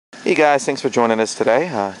Hey guys, thanks for joining us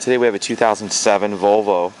today. Today we have a 2007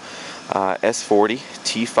 Volvo S40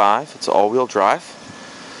 T5. It's all-wheel drive.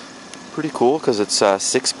 Pretty cool because it's a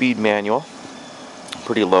 6-speed manual.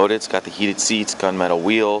 Pretty loaded. It's got the heated seats, gunmetal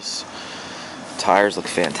wheels. Tires look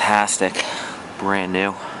fantastic. Brand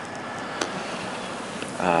new.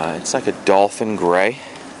 It's like a dolphin gray.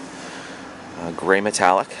 Gray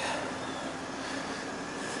metallic.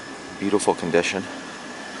 Beautiful condition.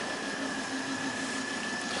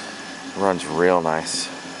 Runs real nice.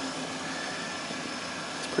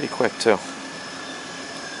 It's pretty quick too.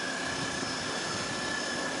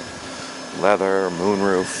 Leather,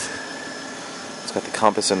 moonroof. It's got the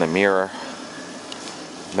compass in the mirror.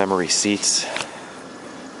 Memory seats.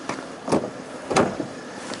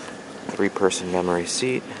 3-person memory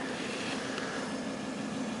seat.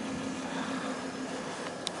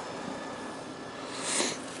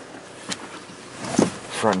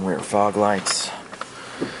 Front and rear fog lights.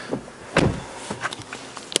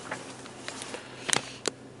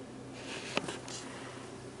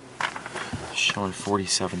 Showing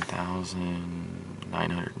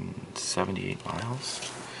 47,978 miles.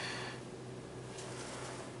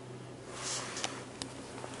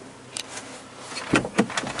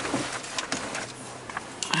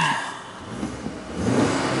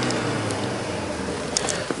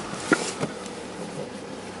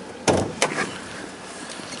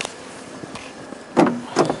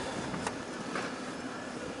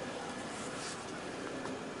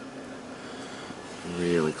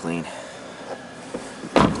 Really clean.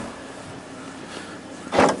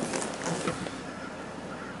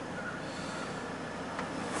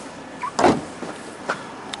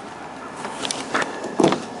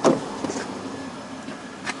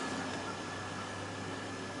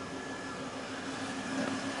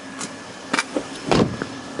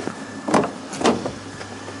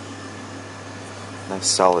 Nice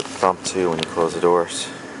solid thump too when you close the doors.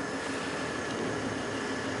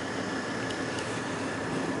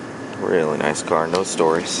 Really nice car, no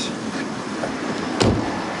stories.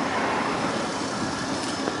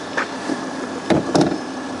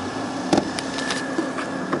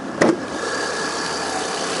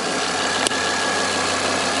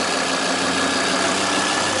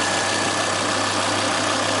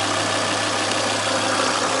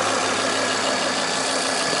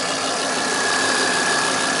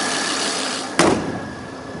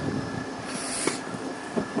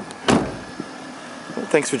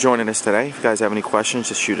 Thanks for joining us today. If you guys have any questions,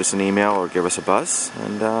 just shoot us an email or give us a buzz,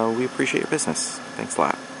 and we appreciate your business. Thanks a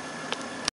lot.